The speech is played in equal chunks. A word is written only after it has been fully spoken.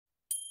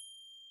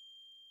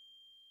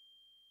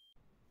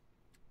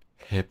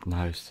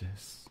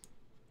Hypnosis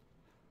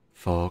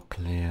for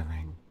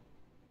clearing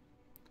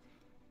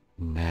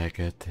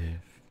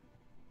negative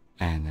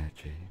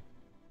energy.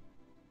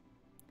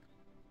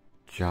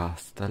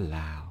 Just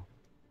allow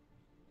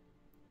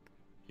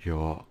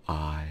your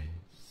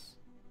eyes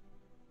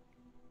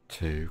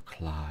to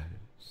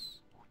close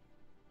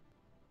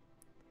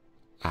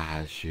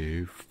as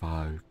you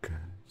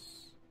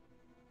focus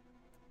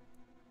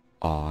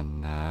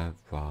on the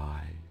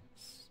rise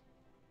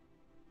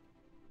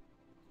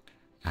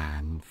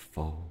and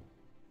fall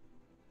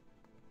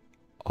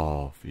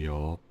of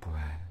your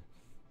breath.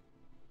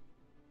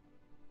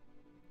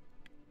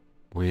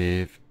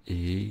 With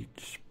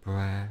each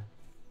breath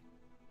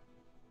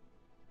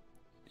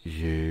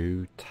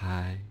you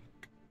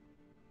take,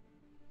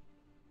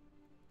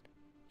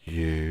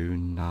 you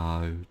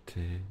notice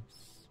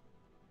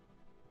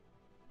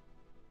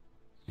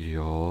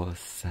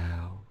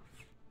yourself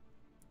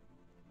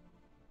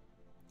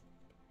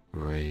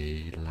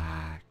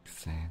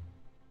relaxing.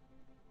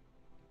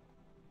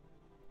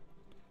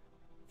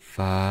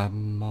 The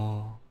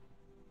more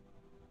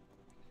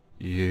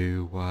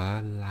you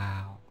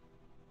allow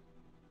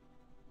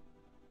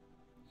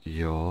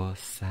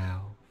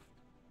yourself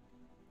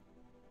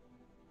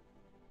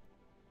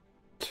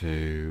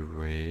to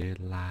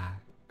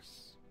relax,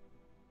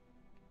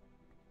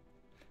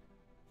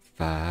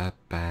 the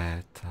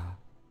better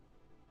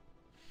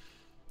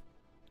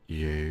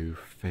you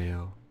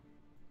feel,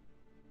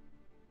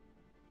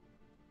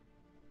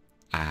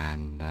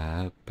 and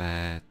the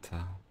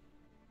better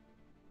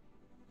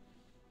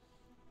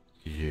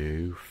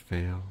you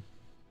feel,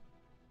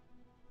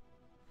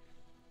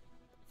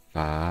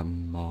 the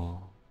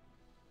more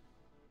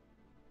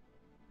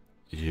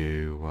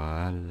you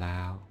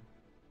allow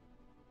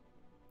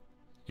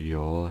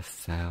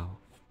yourself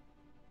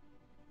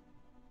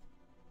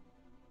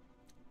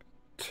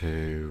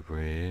to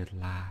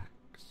relax.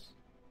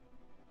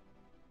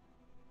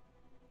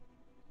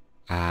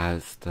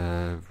 As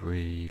the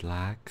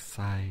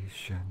relaxation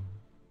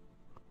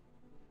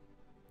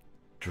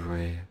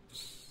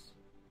drifts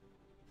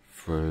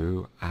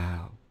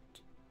throughout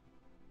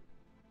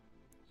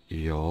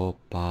your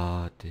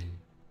body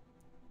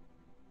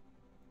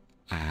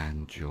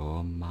and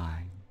your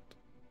mind,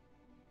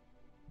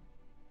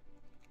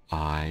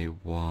 I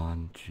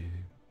want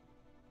you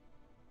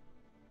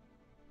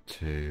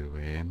to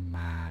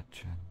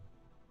imagine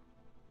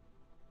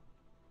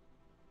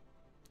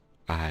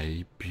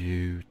a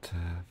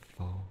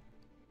beautiful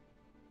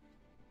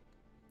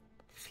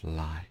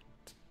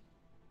flight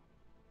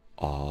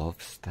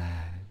of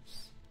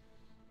stairs,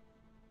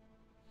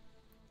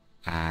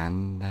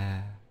 and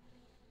there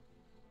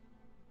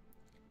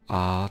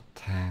are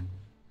 10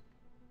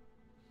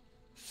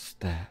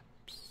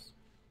 steps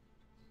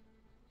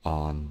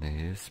on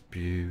this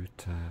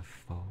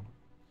beautiful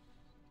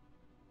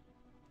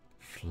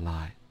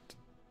flight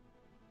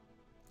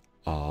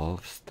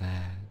of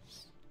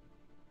stairs,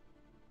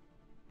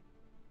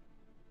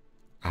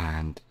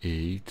 and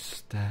each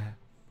step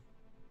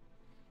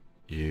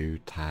you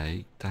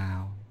take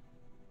down,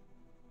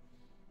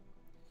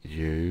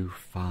 you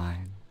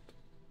find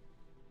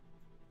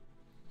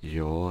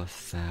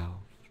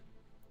yourself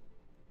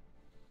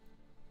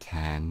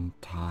 10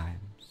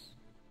 times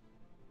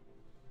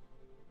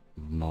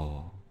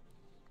more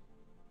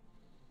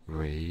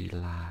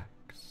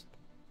relaxed,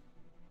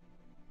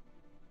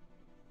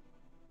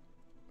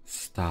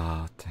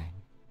 starting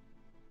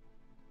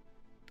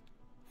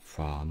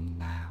from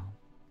now.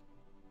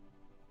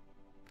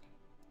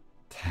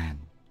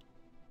 10.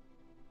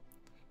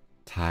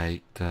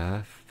 Take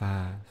the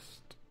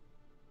first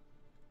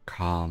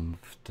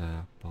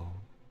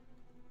comfortable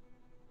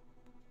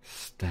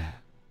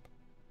step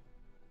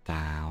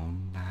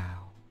down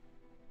now,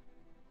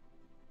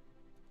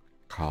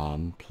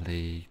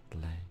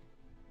 completely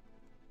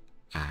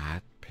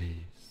at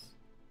peace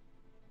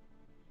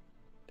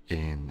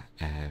in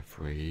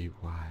every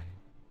way.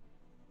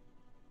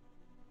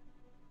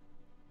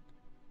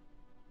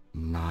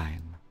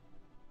 9.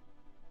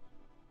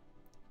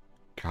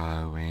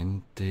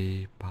 Going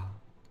deeper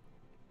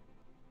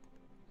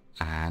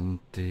and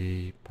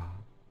deeper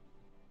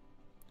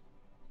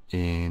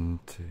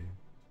into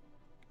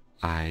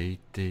a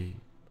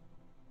deep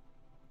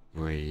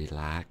relaxation,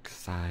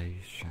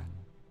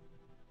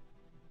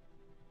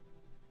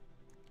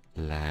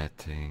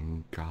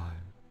 letting go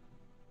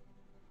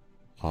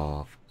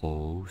of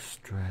all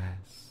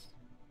stress,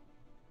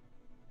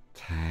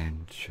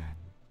 tension,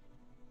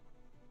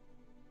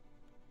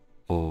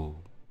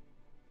 all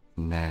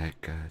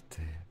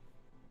negative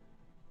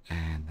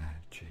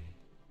energy.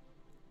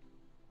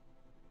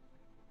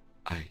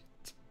 8.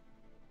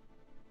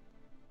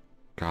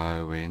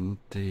 Going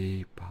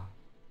deeper,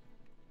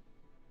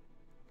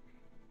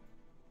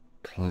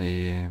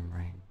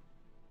 clearing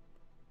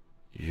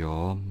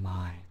your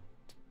mind,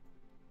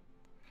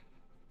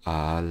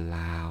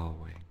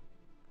 allowing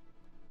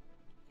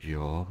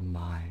your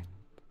mind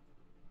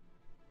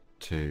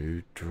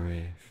to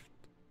drift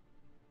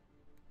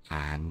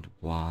and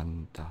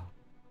wander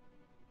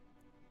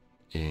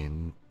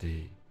in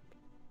deep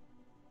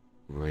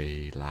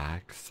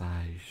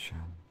relaxation.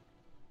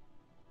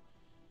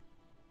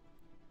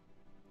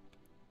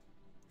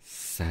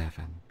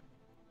 7.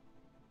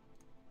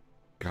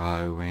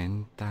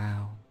 Going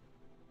down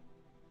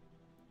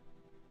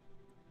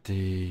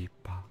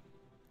deeper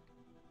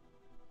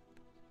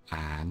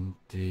and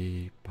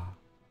deeper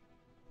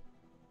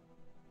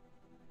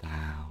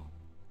down,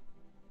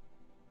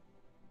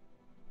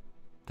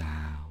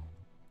 down,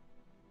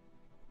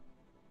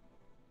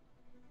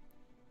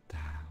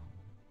 down.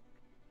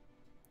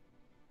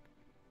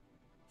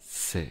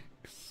 6.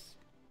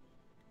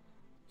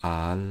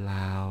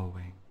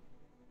 Allowing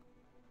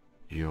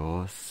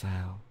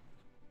yourself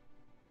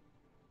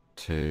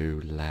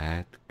to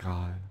let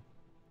go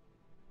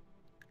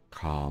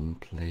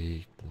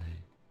completely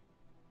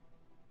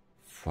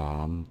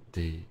from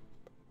deep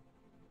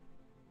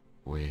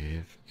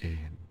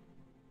within,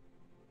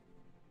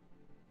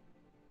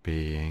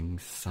 being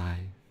safe,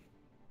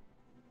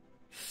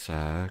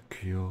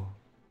 secure,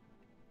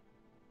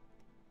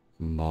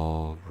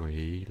 more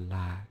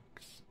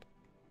relaxed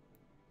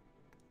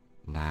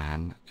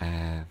than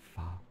ever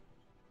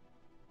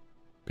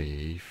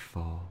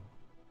before.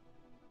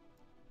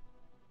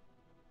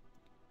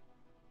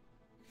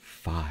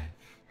 5.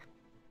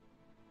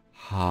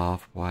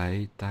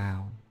 Halfway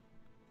down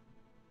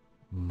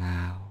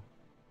now,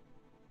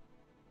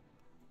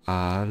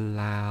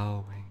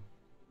 allowing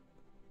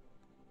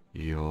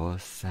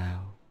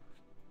yourself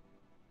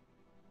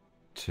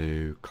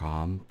to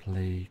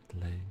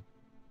completely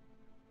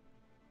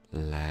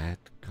let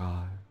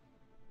go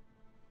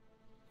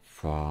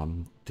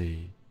from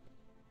deep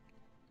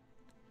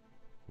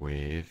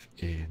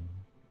within.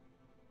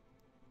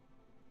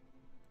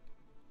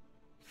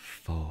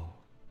 4.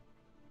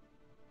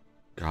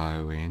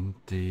 Going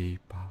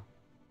deeper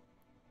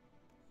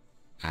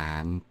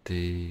and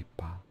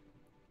deeper,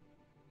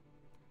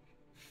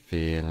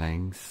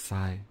 feeling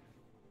safe,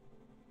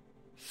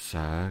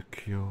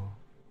 secure,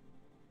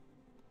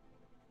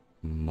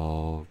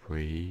 more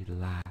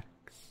relaxed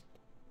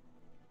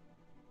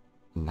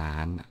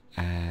than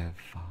ever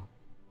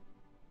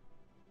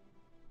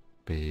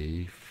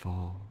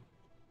before.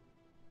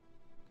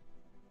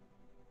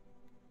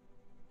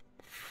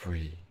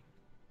 3.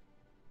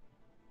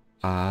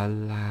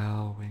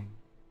 Allowing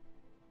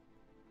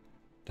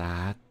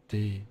that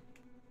deep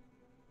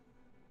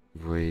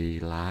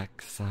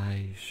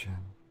relaxation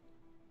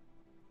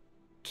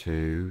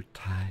to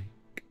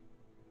take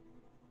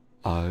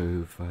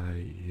over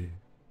you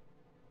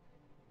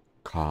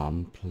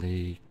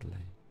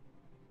completely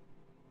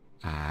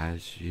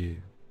as you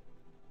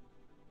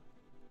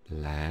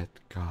let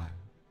go.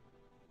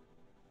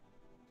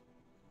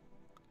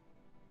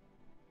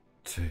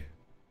 2.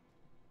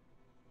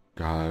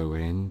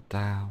 Going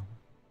down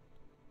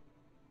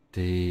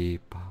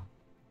deeper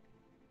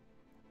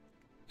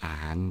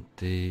and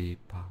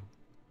deeper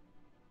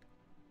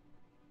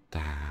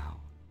down,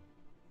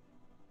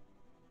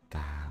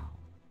 down,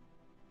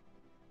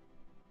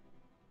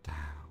 down.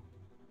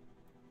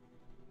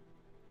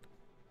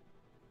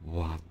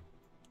 1.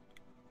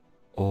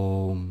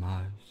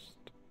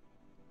 Almost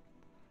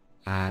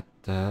at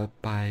the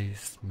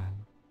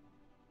basement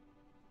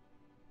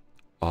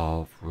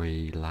of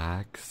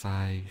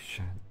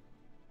relaxation,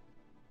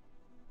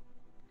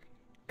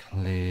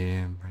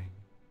 clearing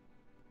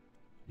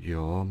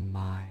your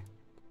mind,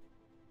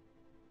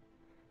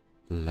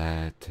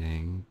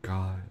 letting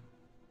go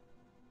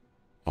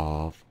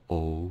of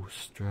all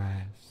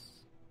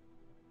stress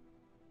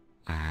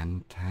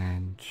and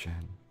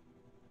tension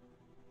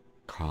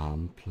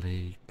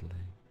completely.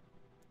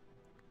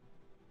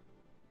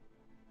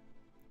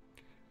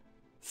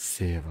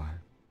 0.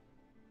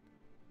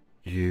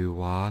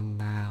 You are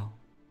now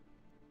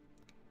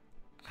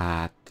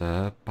at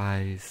the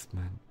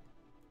basement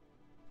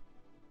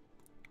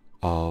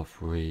of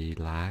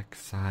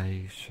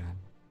relaxation,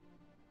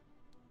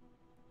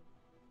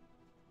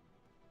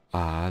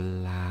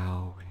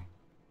 allowing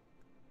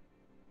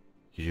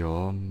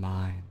your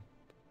mind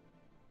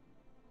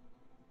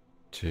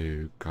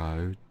to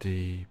go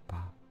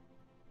deeper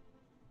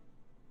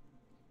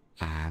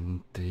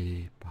and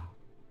deeper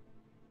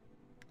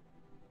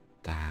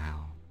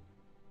down,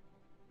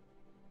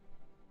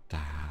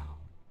 down,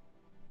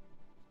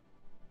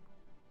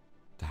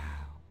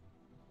 down.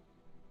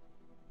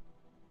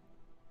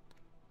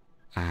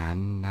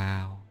 And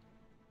now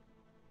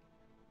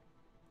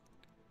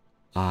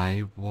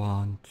I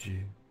want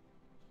you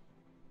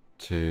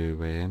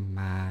to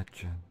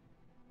imagine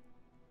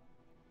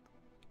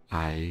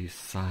a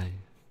safe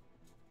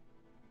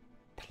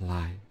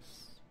place.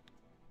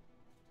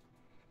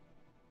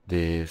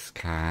 This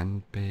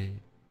can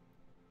be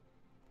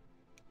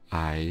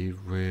a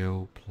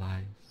real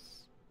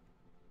place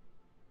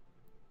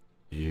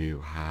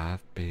you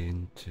have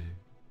been to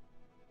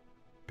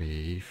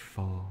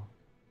before,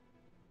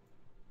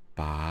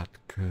 but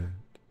could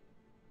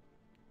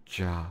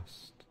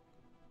just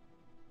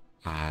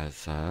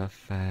as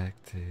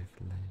effectively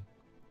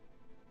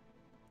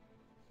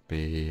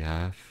be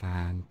a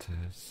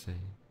fantasy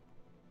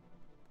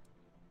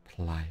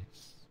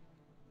place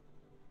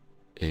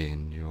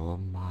in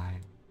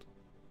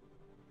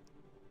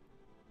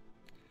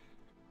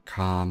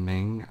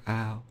coming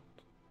out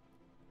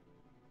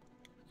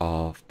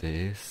of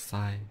this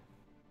safe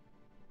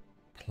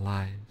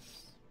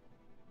place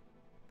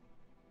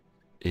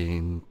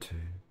into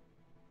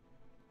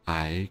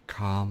a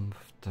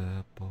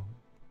comfortable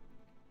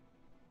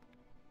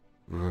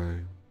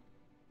room,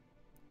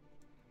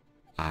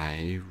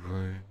 a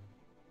room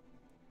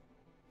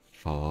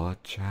for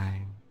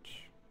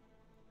change,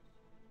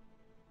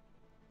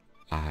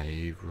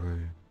 a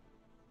room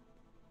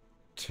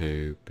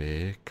to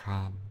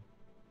become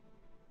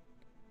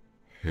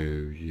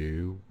who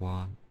you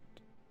want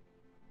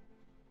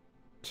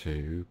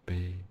to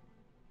be.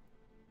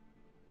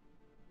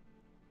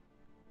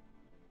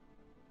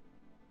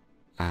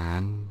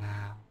 And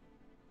now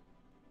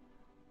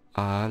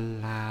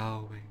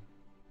allowing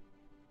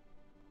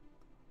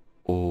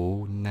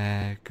all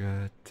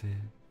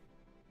negative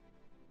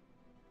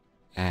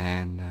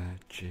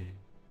energy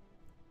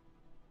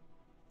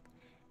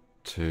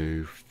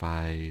to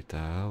fade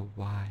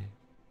away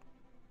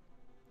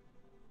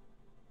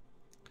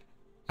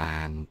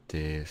and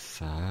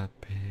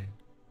disappear,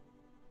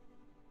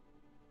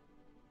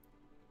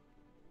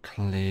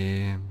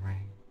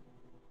 clearing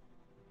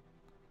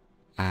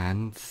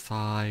and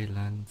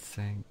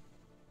silencing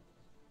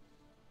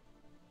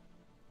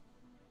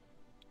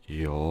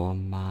your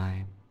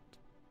mind,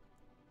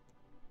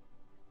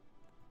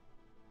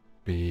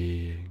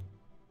 being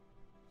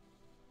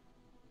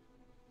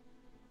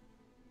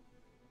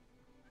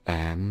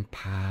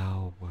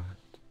empowered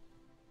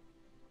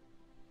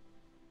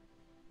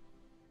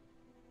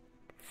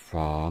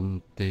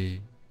from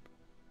deep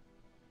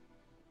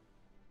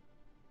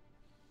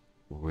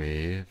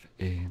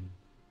within,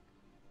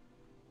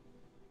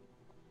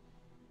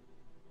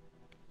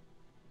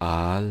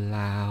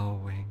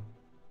 allowing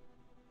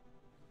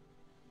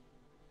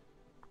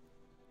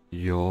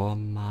your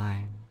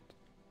mind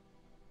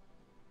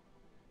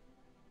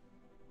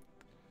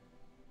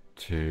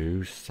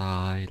to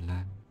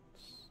silence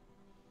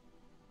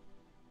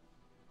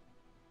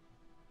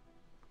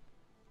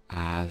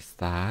as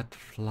that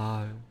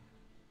flow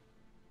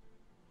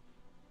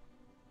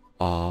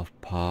of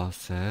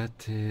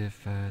positivity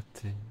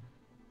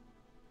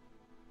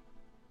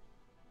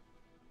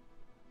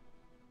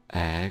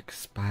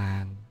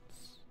expands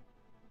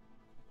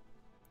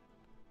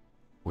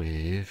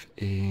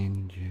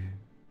within you,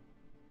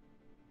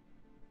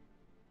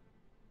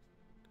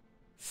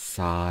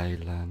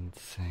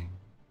 silencing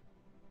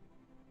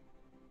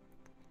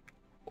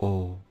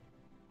all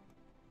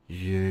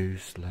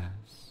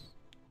useless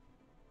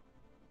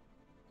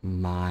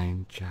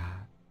mind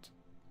chat,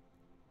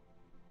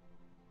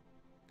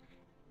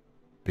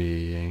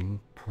 being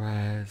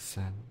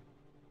present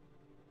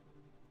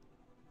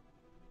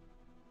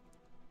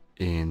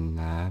in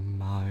the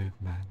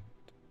moment,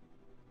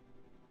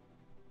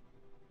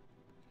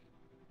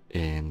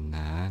 in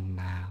the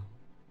now,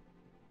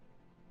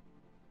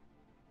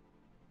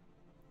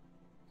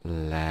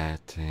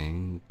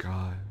 letting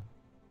go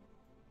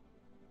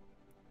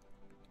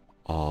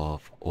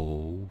of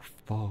all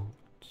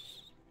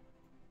thoughts,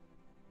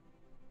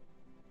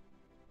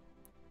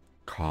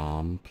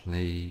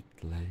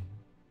 completely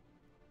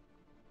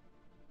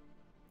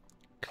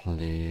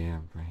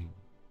clearing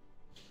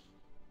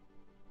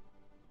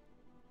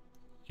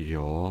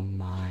your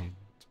mind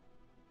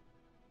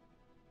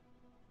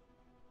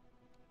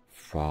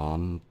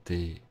from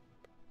deep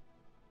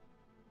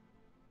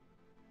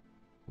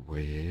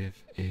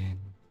within,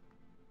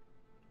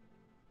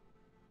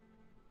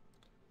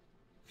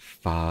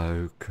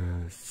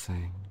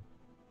 focusing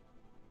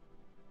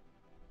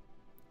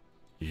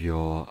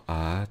your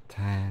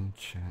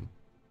attention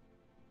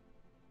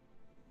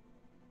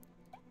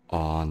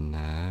on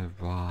the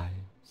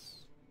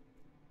rise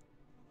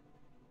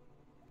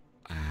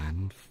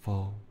and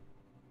fall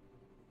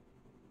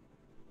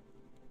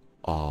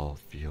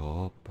of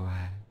your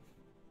breath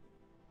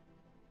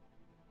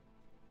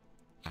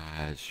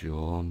as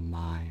your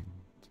mind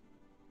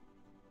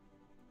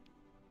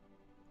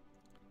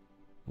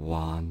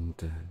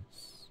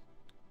wanders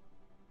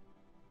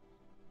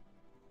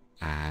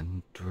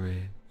and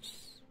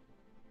drifts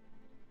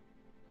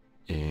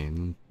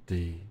in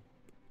deep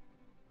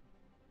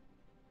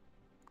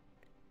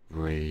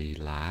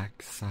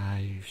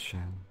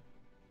relaxation,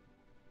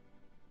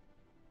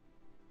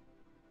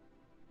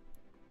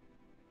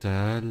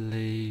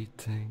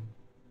 deleting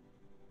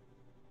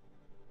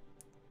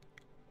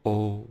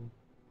all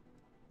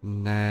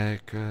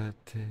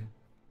negative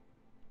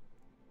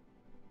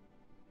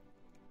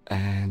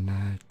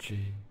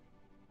energy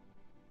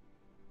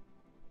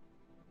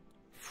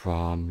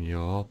from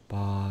your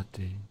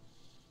body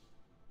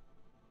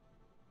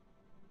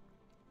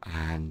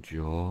and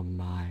your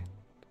mind,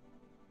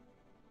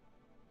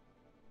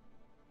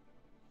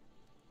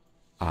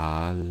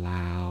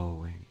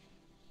 allowing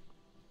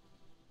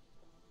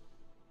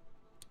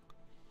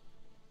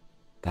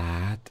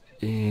that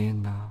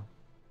inner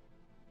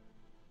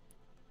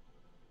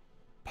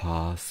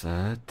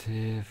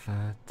positivity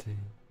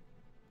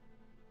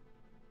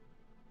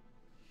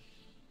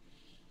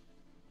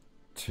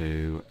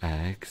to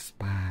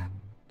expand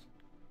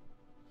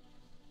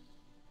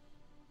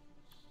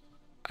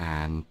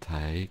and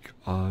take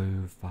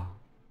over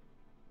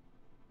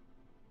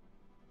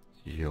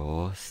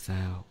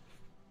yourself,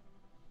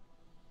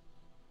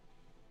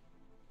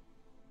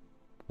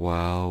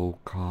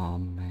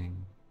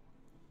 welcoming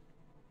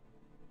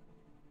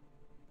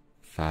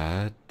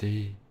the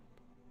deep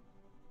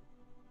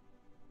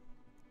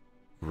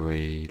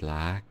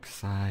relaxation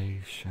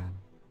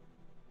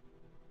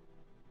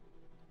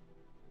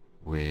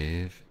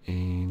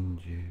within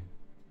you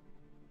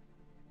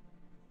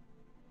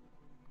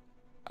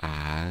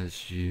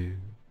as you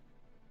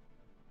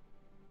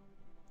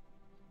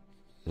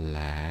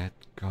let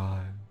go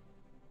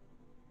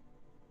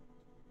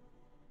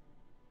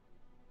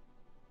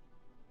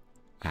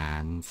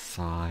and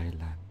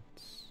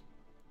silence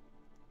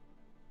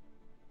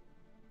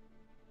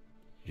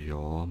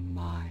your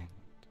mind,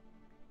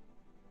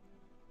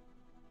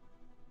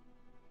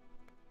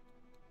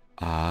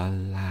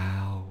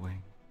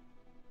 allowing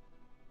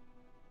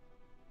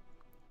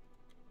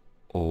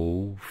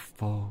all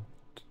thought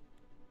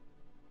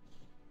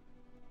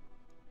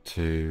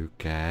to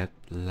get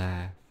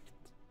left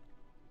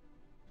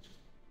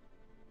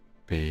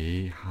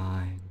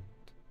behind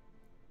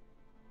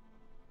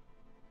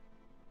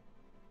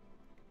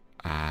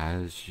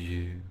as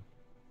you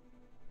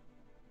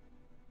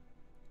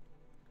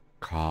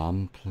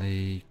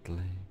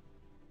completely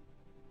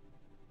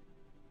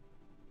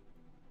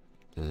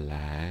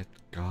let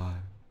go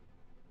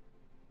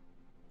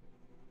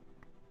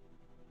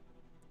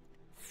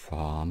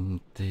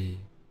from deep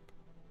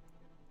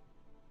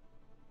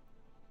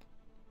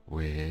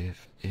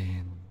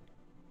within,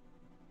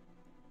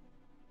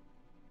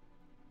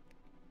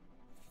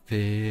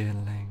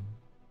 feeling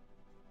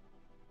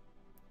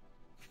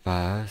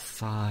the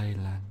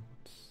silence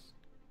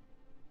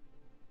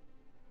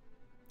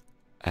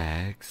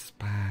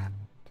expand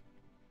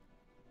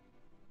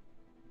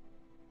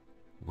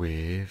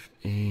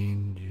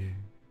within you,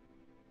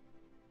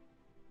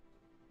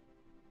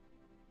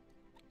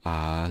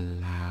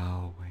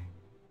 allowing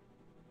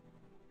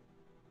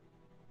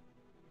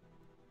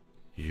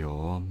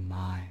your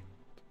mind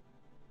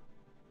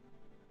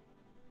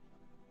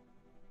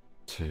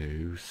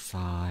to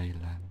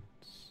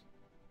silence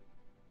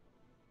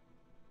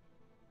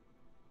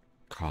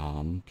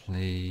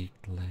completely,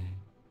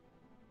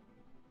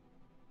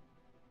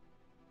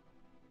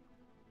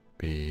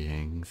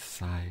 being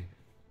safe,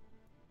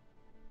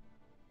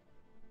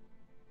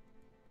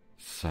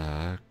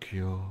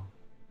 secure,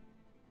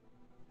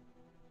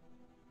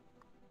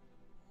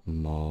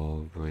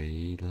 more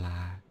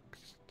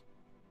relaxed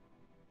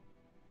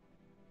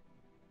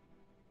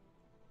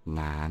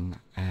than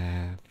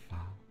ever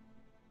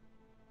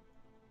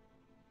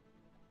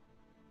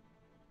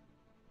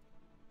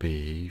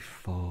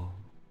before,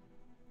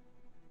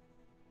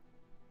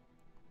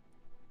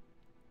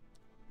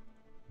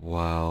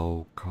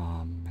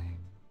 welcoming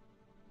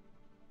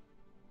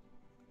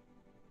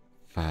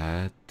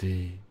the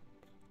deep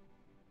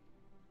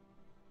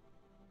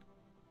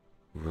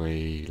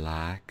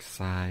relaxation,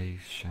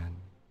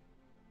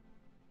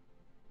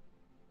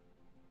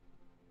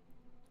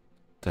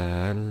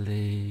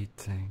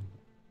 deleting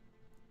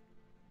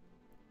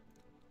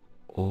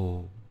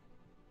all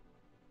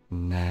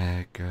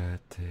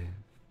negative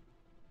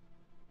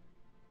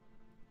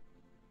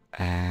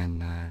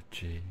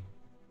energy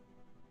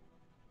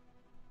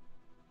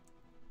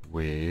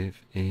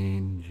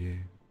within you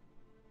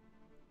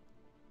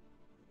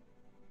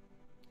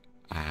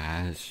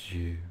as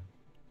you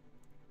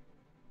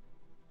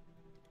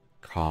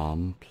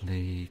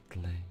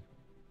completely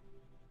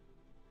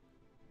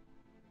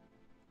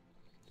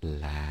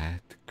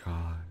let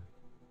go,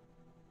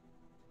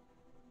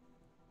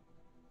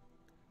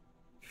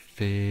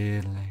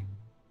 feeling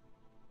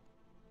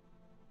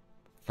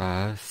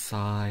the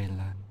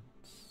silence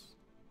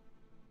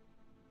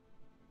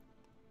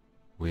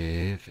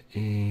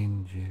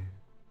within you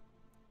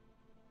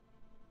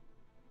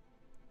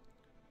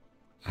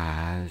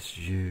as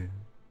you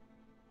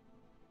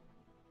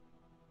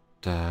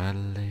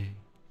delete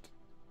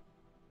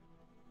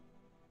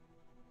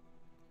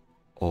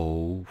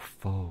all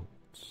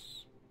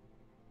thoughts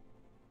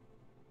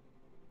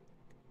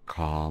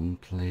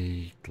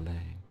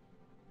completely,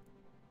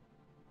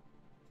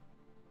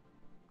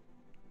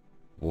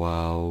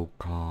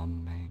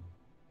 welcoming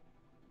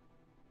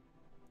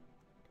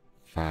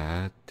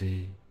the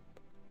deep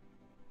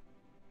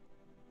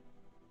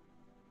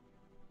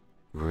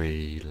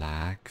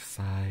relaxation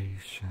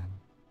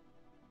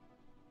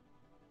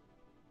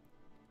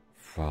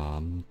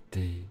from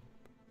deep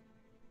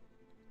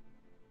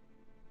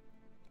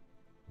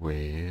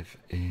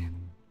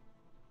within,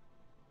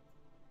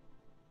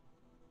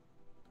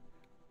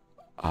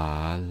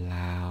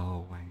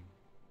 allowing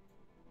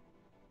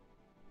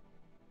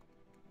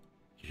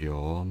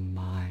your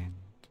mind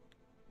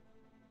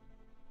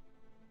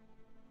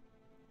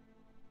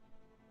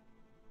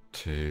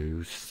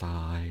to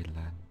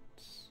silence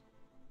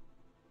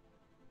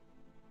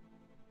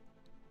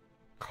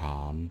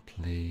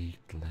completely,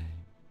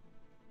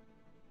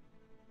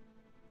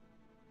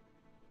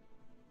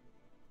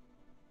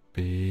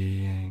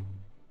 being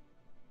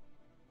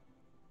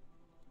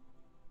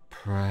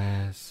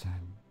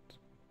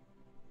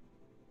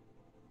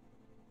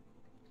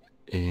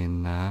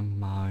in a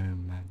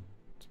moment,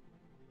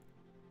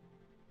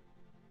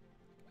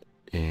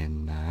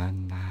 in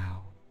and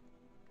out,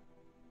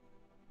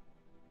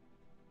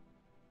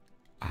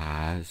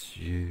 as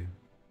you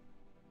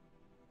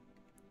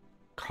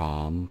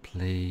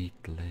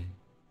completely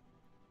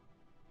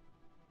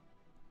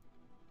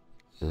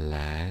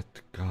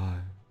let go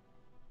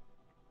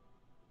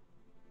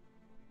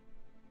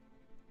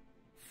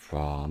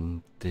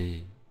from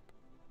deep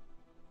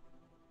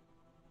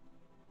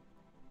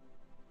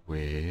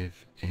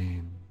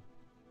within.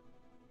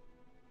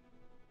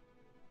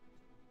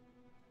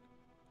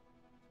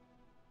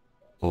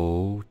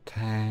 All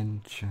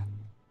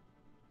tension,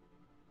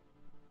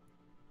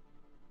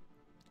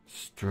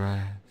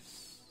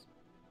 stress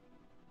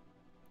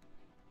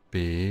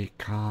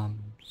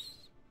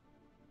becomes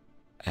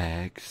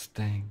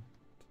extinct,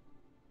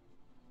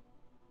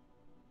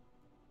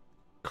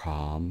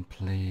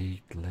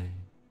 completely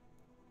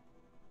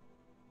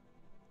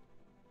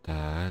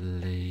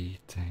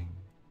deleting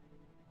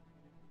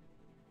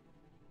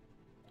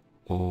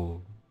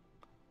all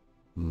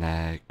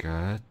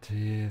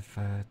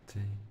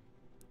negativity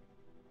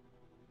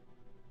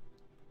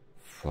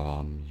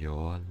from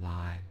your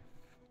life,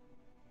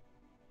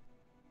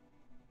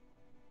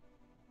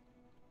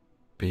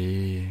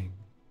 being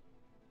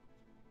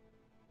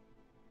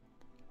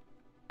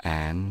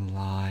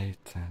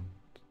enlightened,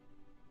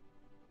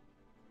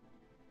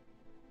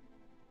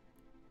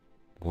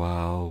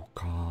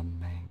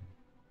 welcoming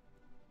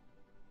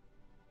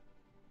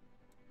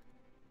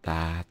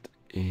that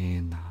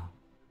inner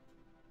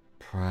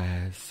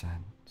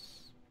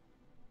presence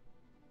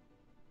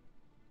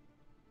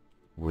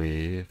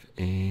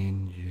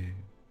within you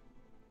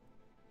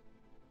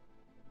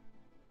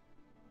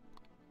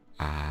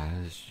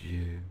as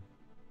you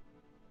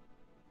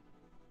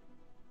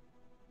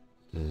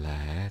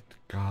let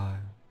go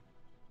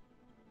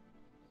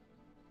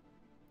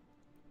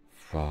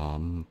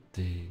from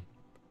deep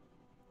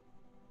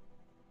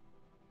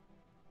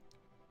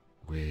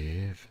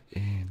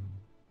within.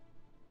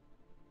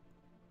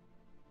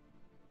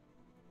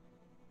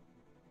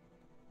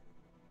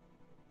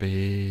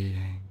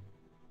 Being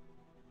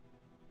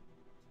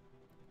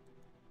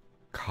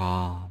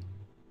calm,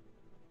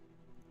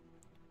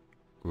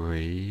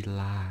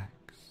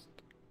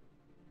 relaxed,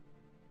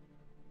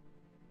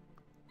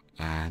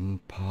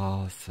 and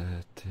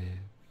positive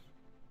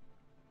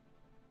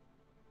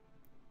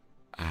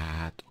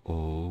at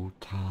all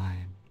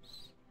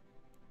times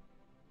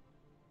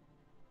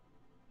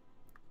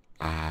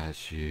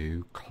as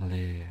you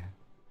clear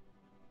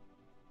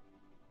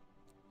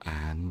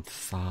and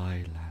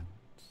silence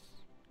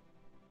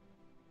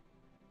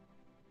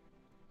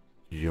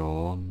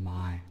your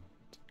mind,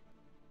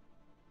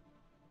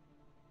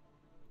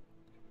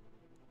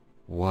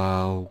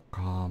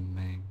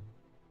 welcoming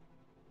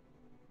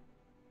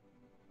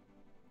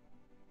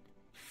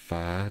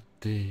the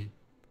deep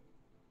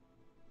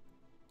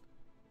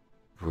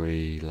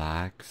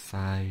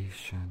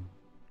relaxation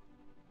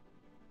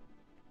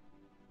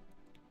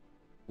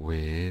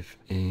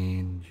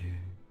within you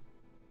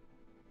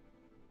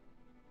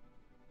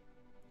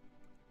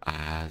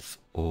as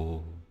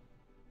all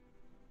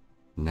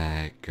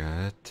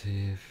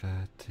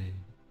negativity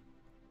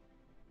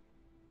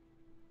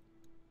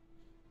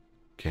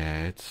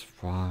gets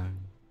thrown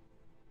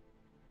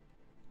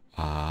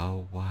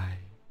away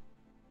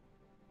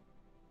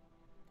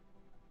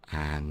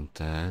and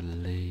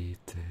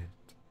deleted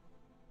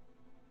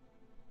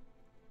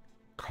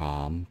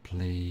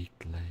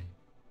completely,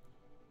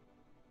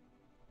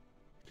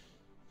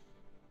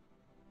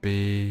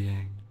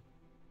 being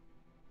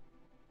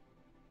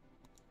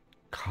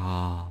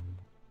calm,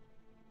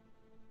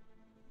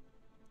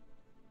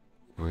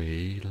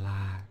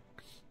 relaxed,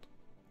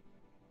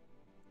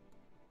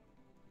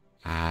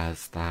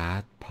 as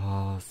that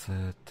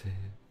positive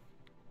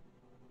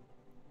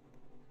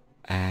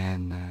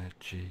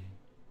energy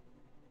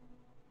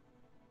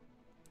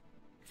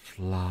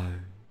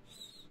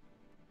flows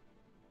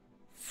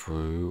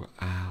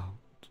throughout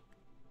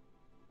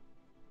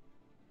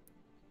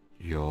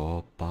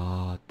your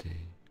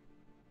body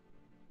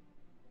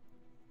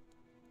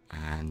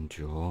and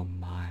your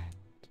mind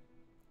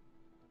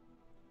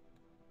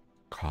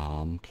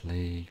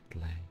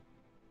completely,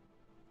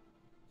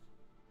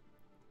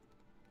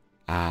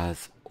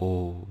 as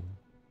all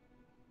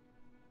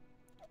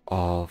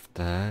of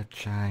the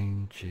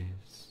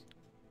changes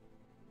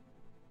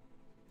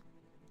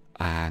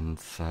and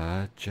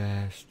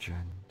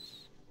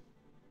suggestions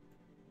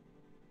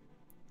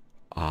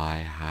I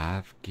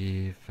have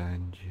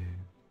given you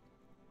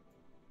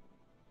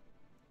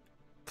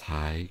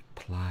take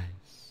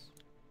place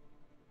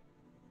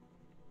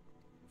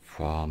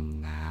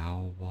from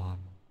now on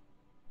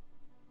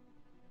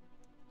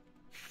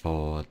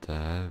for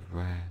the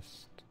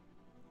rest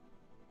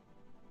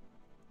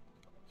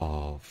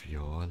of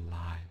your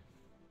life.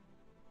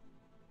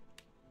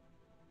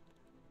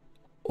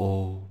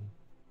 All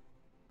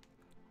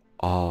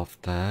of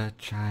the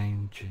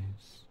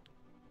changes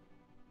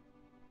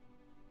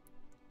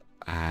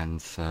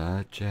and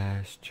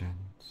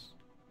suggestions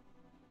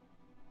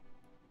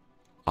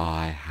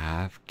I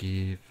have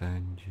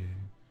given you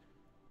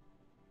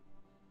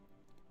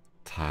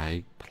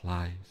take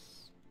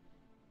place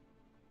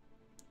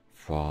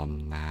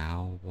from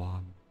now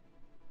on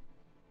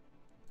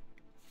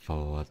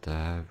for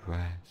the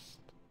rest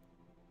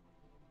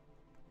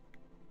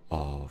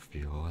of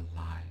your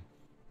life.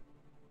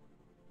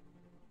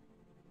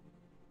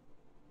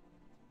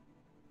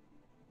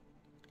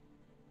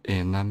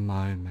 In a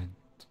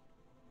moment,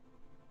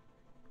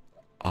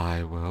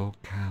 I will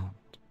count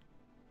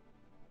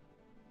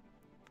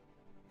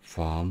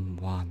from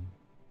 1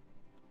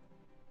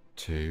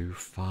 to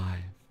 5,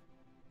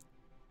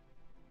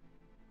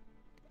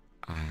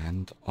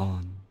 and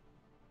on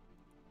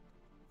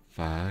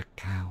the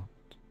count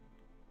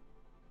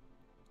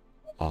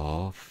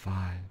of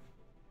 5,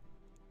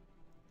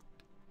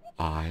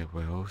 I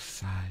will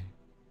say,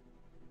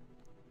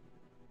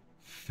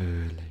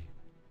 fully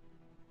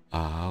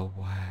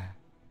aware,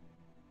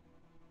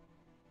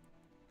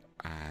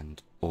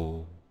 and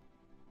all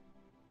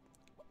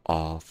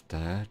of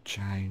the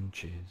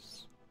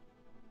changes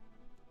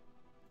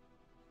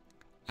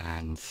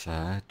and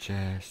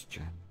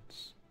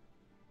suggestions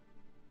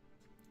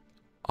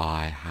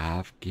I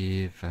have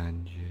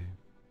given you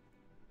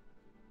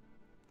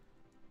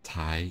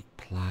take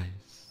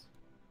place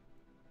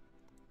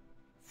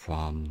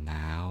from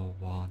now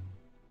on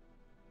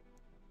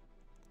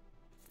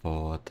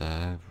for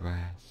the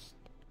rest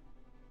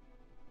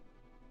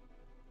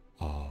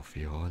of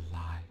your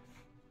life.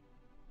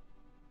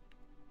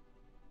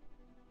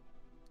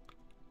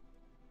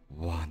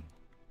 1.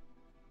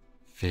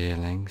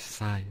 Feeling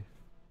safe,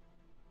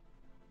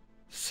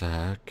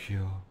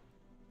 secure,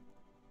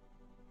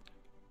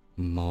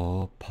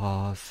 more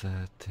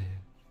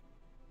positive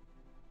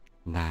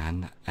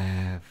than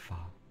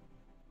ever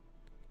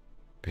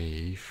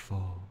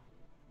before.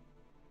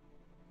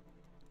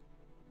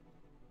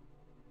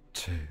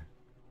 2.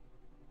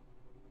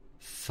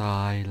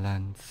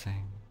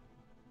 Silencing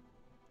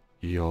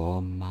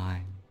your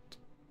mind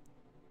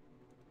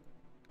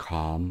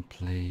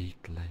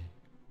completely,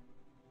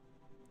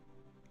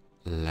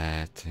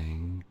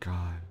 letting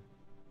go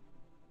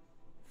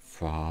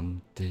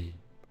from deep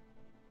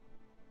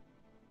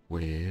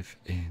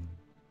within.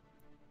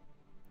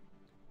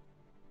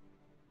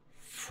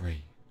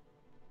 3.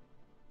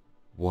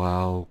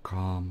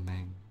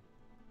 Welcoming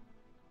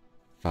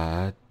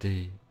the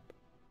deep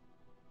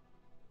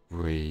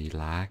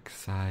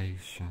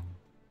relaxation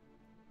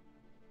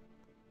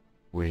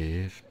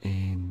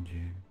within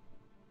you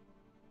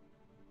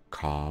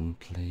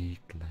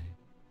completely.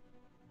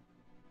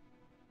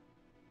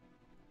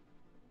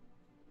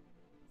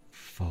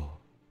 4.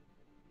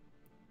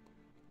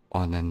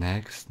 On the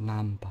next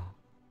number,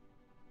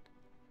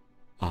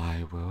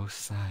 I will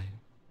say,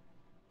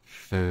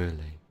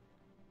 fully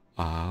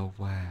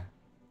aware,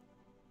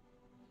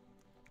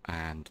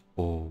 and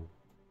all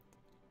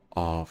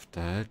of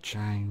the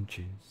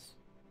changes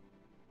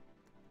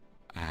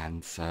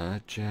and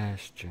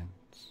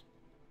suggestions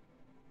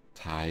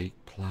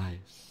take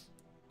place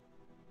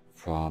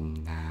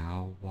from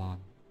now on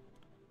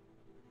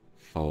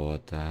for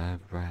the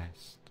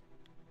rest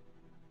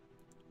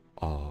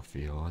of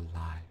your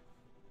life.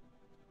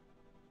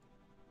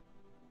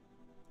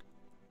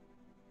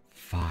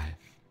 5.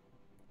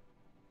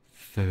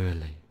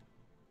 Fully